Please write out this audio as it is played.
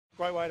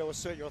great way to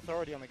assert your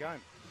authority on the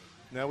game.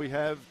 Now we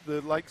have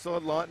the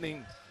Lakeside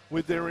Lightning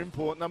with their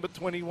import, number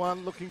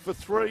 21, looking for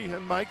 3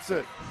 and makes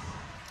it.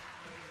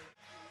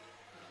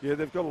 Yeah,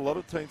 they've got a lot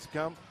of teams to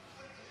come.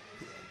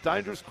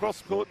 Dangerous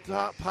cross-court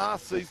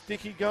pass, sees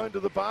Dickey going to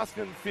the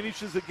basket and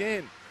finishes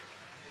again.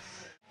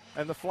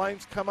 And the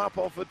Flames come up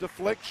off a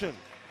deflection.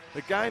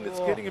 Again, it's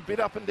getting a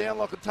bit up and down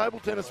like a table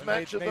tennis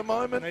match at the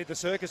moment. Need the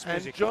circus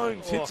music. And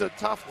Jones hits a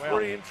tough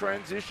 3 in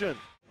transition.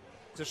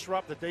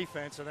 Disrupt the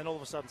defense, and then all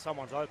of a sudden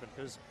someone's open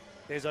because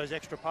there's those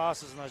extra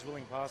passes and those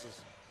willing passes.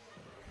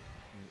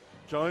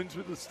 Jones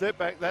with the step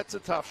back, that's a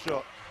tough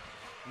shot.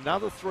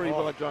 Another 3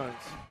 by Jones.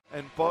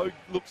 And Bogue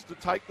looks to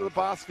take to the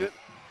basket.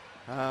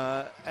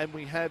 And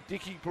we have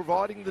Dickey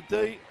providing the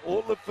D.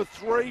 Ortlip for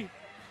 3,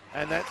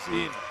 and that's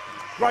in.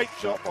 Great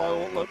shot by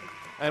Ortlip.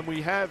 And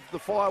we have the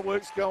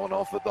fireworks going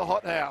off at the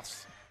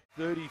hothouse.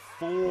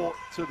 34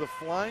 to the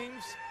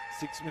Flames.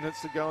 6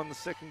 minutes to go in the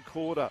second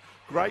quarter.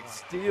 Great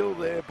steal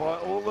there by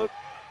Ortlip,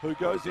 who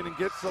goes in and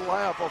gets the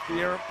layup off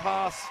the errant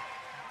pass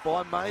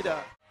by Mader.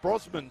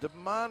 Brosman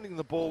demanding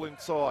the ball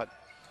inside.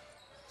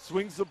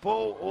 Swings the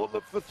ball,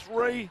 Ortlip for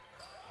 3.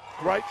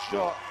 Great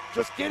shot.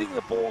 Just getting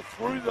the ball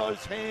through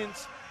those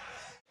hands.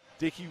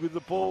 Dickey with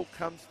the ball,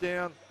 comes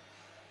down.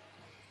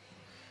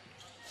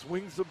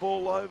 Swings the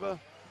ball over.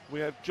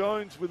 We have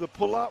Jones with a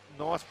pull-up.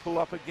 Nice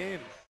pull-up again.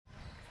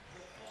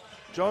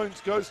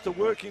 Jones goes to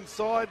work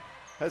inside.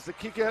 Has the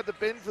kick out to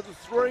Ben for the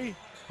 3.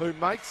 Who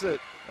makes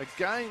it.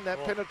 Again,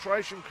 that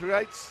penetration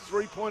creates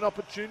 3-point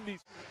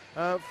opportunities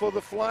for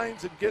the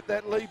Flames and get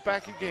that lead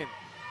back again.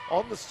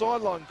 On the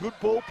sideline, good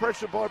ball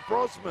pressure by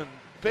Brosman.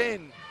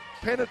 Ben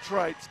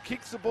penetrates,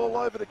 kicks the ball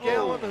over to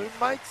Gowan, who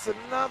makes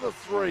another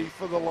 3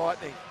 for the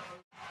Lightning.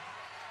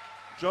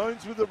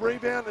 Jones with the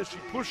rebound as she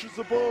pushes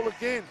the ball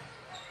again.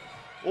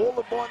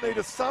 Ortlip might need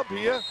a sub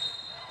here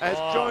as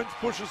Jones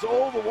pushes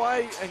all the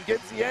way and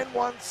gets the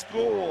N1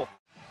 score.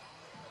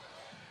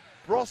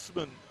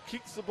 Brosman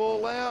kicks the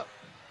ball out.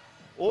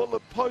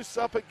 Ortlip posts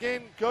up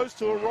again, goes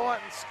to a right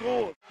and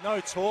scores. No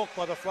talk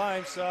by the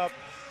Flames.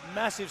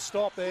 Massive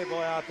stop there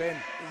by Ben.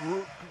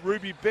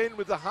 Ruby Ben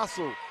with the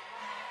hustle.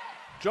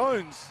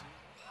 Jones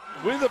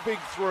with a big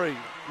 3.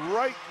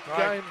 Great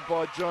game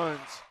by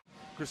Jones.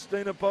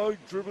 Christina Bogue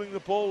dribbling the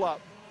ball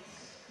up.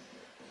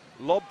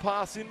 Lob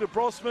pass into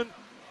Brosman,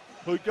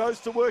 who goes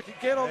to work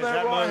again on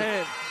that right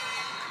hand.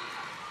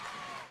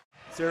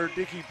 Sarah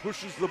Dickey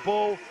pushes the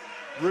ball.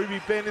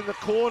 Ruby Ben in the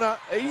corner.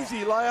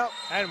 Easy layup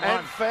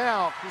and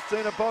foul.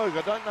 Christina Bogue.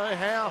 I don't know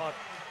how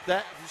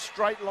that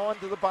straight line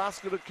to the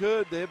basket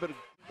occurred there, but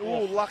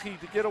lucky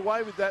to get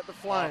away with that, the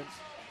Flames.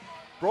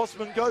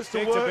 Brosman goes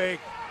to work. Big.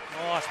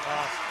 Nice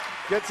pass.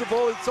 Gets the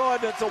ball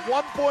inside, and it's a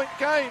 1-point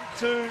game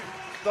to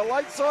the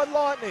Lakeside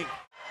Lightning.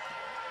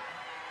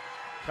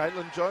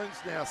 Caitlin Jones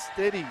now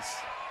steadies.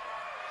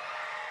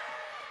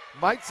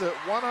 Makes it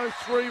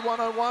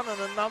 103-101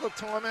 and another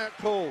timeout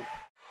call.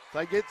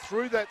 They get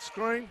through that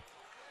screen.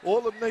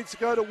 Ortlip needs to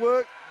go to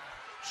work.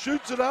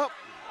 Shoots it up.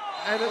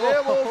 And an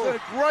air ball and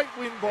a great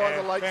win by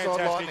the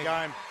Lakeside Lightning.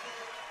 Game.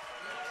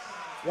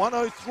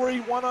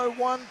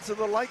 103-101 to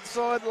the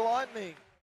Lakeside Lightning.